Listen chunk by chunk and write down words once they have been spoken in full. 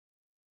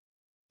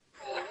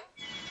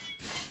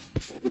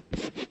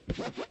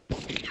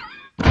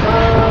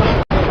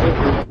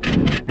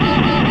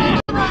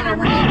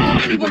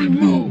Anybody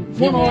move?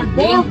 One-eyed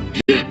bar?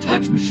 Can't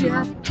touch me,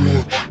 Sheriff.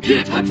 George,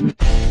 can't touch me.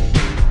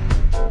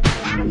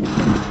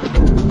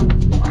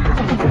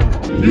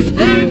 You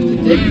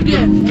think? There you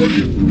get, will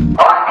you? I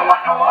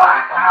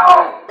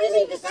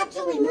think this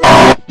absolutely move.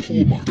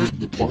 Oh my god,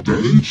 the plot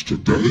age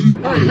today?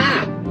 I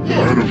have. I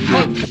don't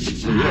have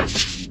yes.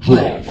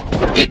 Draw.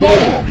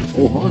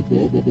 Oh, hi,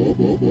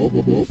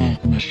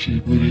 blah.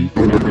 Machine, really?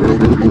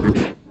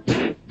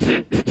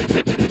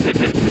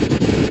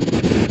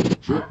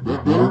 Check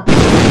that there.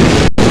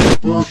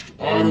 First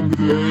item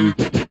today.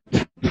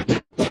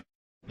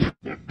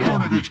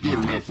 Darn it, it's good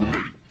enough for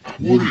me.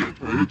 Woody,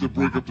 I hate to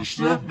break up the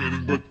staff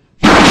meeting, but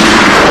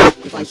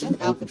If I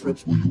send out the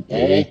troops, will you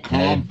all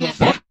calm the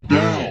fuck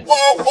down?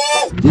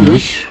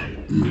 This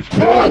is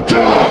quiet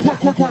down!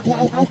 Quiet!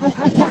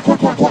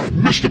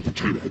 Mr.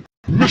 Potato Head!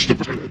 Mr.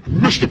 Potato Head!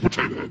 Mr.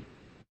 Potato Head!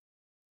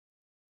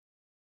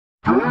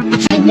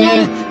 It's a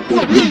walk!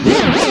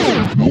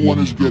 No one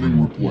is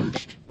getting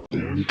replaced.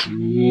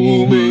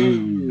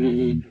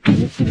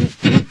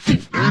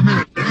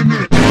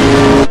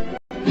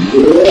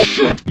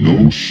 Shut!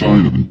 No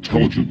sign of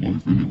intelligent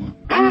life anywhere.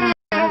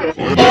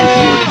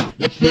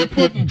 What's that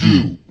button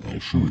do? I'll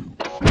show you.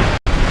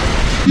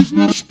 He's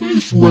not a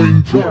space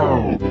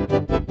ranger!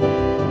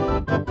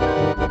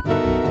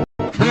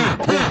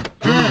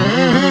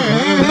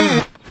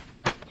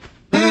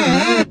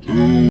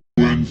 To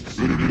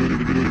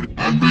infinity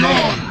and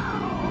beyond!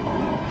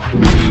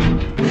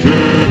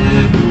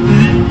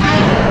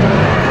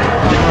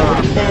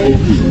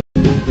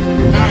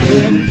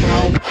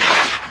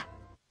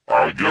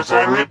 I guess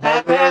I ripped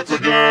my pants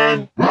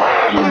again!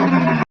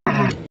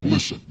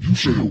 Listen, you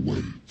stay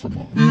away from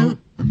us,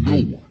 and no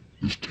one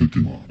is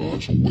taking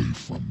us away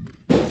from me.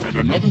 And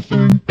another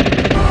thing,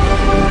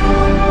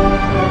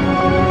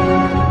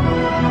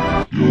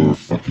 you're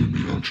fucking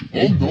me, aren't you?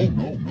 Oh, no.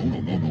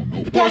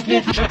 Boss,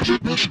 look at that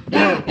bitch!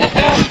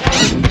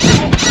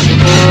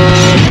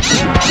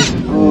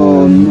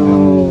 oh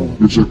no.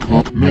 It's a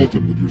cock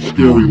melting with your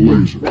scary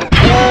laser.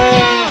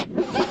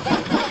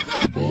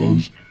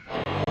 Buzz,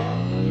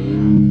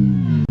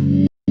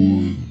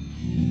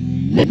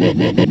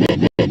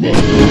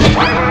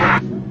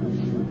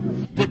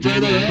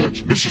 Potato Head!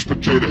 Mrs.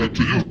 Potato Head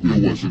to you!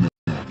 There was an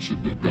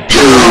accident.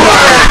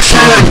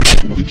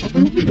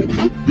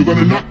 You're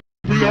gonna knock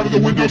me out of the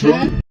window too?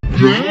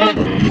 Yeah?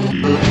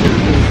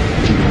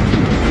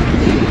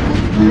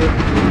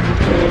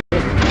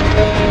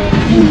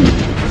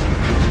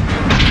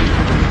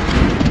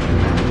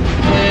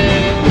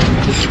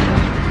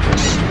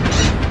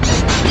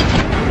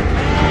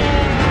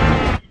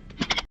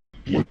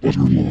 What was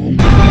your long?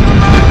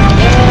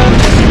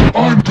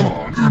 I'm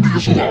gone!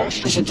 India's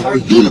lost! This entire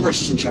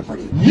universe is in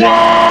jeopardy.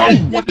 Wow!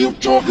 What are you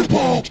talking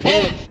about?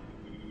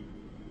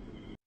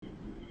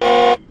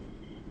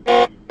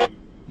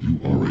 You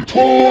are a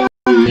toy!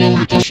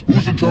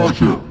 Who's in charge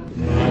here?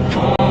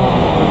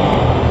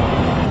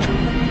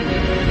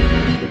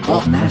 The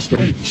Clock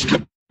Master.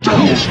 Skip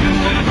down!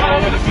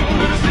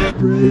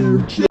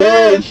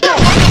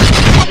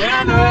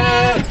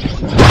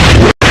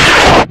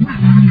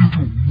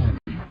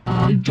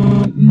 I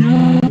don't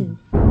know.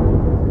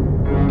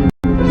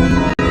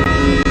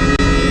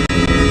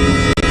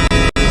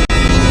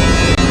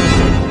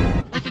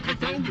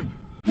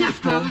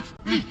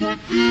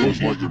 Buzz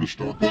Lightyear to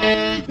start.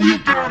 Will you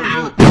get out of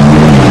here?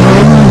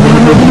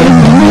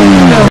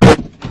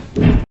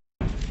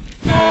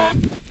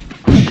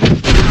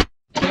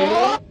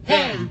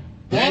 Hey,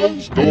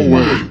 Buzz, go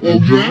away. Oh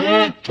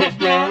yeah? Tough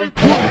guy?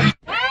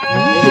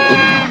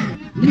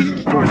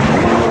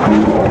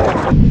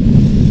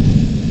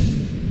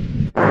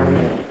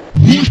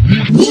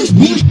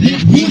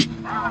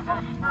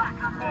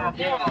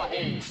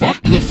 Fuck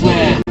the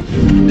frog!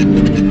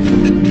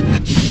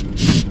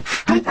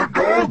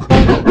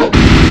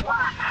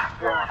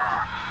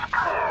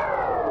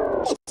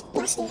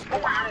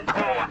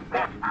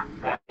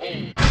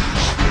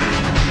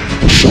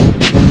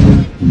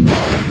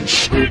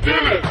 Stupid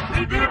dog!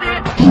 We did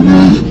it!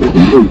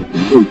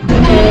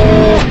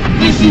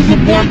 This is a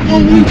black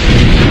hole!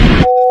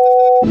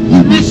 We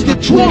missed the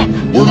truck!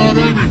 We're not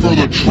aiming for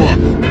the truck!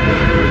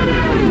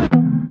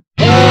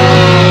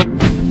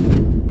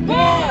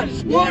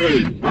 Buzz!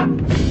 Woody!